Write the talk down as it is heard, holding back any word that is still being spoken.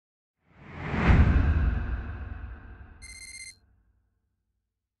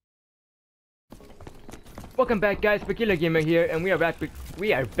Welcome back, guys. BRECCI Gamer here, and we are back with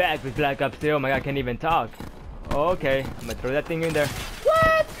Black Ops 3. Oh my god, I can't even talk. Okay, I'm gonna throw that thing in there.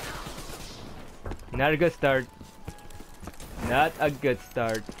 What? Not a good start. Not a good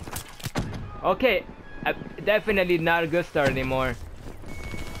start. Okay, definitely not a good start anymore.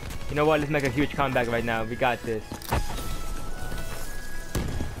 You know what? Let's make a huge comeback right now. We got this.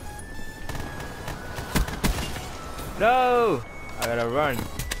 No! I gotta run.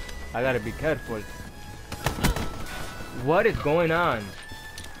 I gotta be careful. What is going on?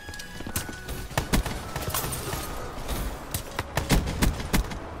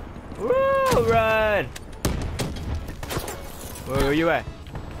 Woo! Run! Where are you at?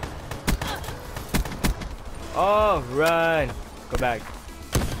 Oh, run! Go back.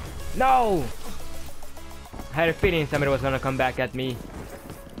 No! I had a feeling somebody was gonna come back at me.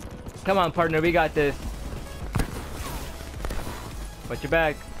 Come on, partner, we got this. Watch your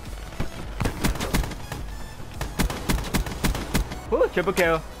back. Ooh, triple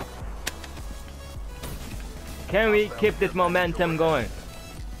kill. Can we keep this momentum going?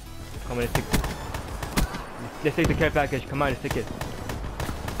 Come on, let's take the care package. Come on, let's take it.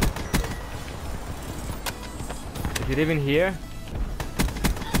 Is it even here?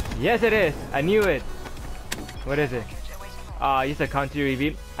 Yes, it is. I knew it. What is it? Ah, it's a counter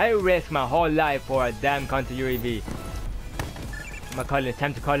UAV. I risked my whole life for a damn counter UAV. It's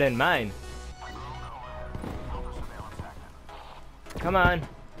time to call in mine. Come on.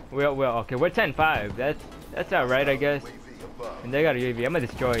 Well, okay, we're 10-5. That's alright, I guess. And they got a UAV. I'm gonna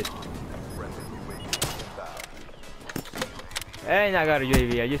destroy it. And I got a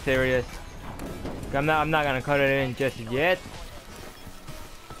UAV. Are you serious? I'm not gonna cut it in just yet.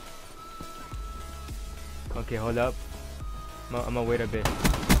 Okay, hold up. I'm gonna wait a bit.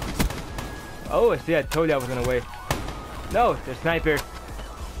 Oh, see, I told you I was gonna wait. No, there's sniper.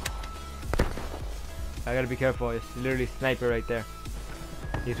 I gotta be careful. It's literally sniper right there.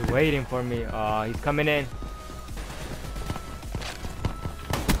 He's waiting for me. Oh, he's coming in.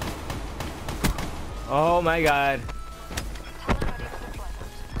 Oh my god.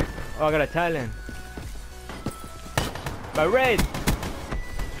 Oh, I got a talent. My raid.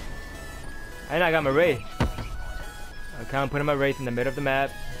 And I got my raid. I can't put my raid in the middle of the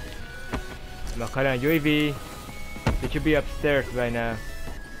map. I'm gonna call it a UAV. It should be upstairs right now.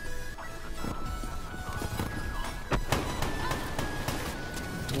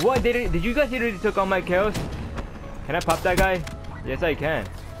 What did you guys literally took all my kills? Can I pop that guy? Yes, I can.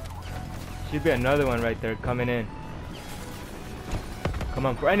 Should be another one right there coming in. Come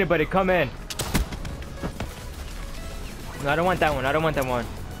on, for anybody, come in. No, I don't want that one. I don't want that one.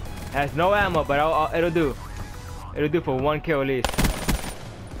 It has no ammo, but it'll do. It'll do for one kill at least.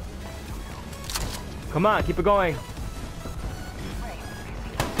 Come on, keep it going.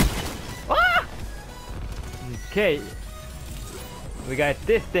 Ah! Okay. We got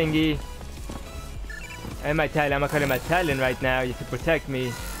this thingy. And my talent. I'm gonna call it my talent right now just to protect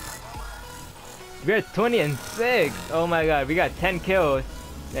me. We're 20-6. Oh my god, we got 10 kills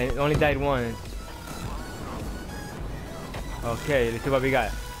and only died once. Okay, let's see what we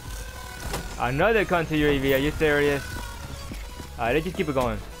got. Another counter UAV. Are you serious? Alright, let's just keep it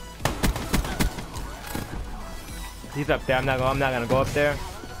going. He's up there. I'm not gonna go up there.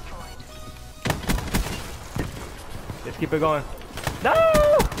 Let's keep it going. No!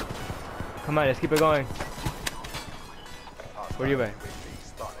 Come on, let's keep it going. Where are you at?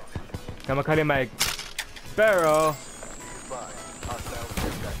 I'm gonna cut in my sparrow.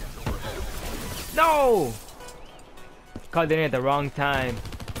 No! Called it in at the wrong time.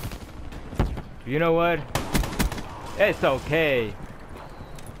 You know what? It's okay.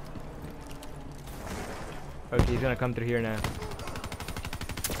 Okay, he's gonna come through here now.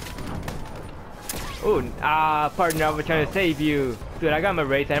 Oh, partner, I was trying to save you. Dude, I got my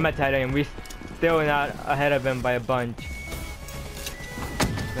race and my title, and we still not ahead of him by a bunch.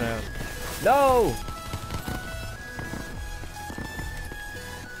 No!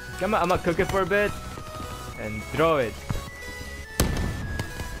 I'm gonna cook it for a bit and throw it.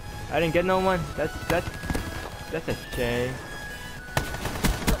 I didn't get no one. That's a shame.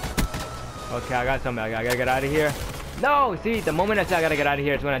 Okay, I got something. I gotta get out of here. No! See, the moment I say I gotta get out of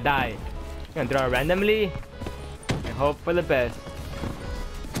here is when I die. I'm gonna throw it randomly and hope for the best.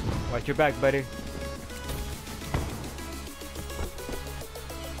 Watch your back, buddy.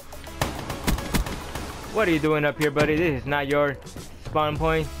 What are you doing up here, buddy? This is not your spawn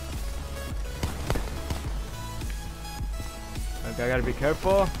point. Okay, I gotta be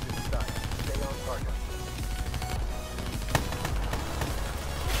careful.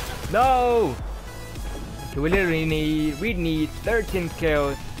 No! Okay, we need 13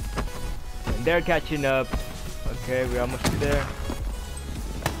 kills. And they're catching up. Okay, we're almost there.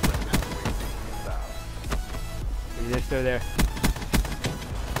 They're still there.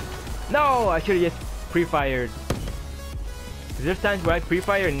 No, I should have just pre-fired. There's times where I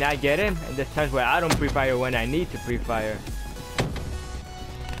pre-fire and not get him, and there's times where I don't pre-fire when I need to pre-fire.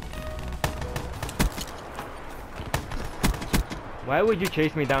 Why would you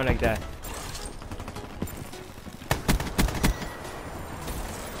chase me down like that?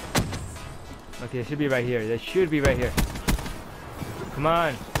 Okay, it should be right here. They should be right here. Come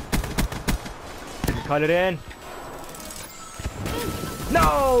on. Call it in.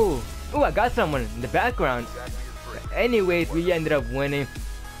 No! Oh, I got someone in the background. Anyways, we ended up winning.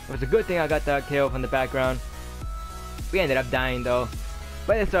 It was a good thing I got that kill from the background. We ended up dying though.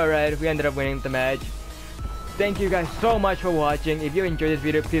 But it's alright, we ended up winning the match. Thank you guys so much for watching. If you enjoyed this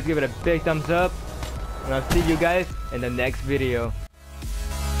video, please give it a big thumbs up. And I'll see you guys in the next video.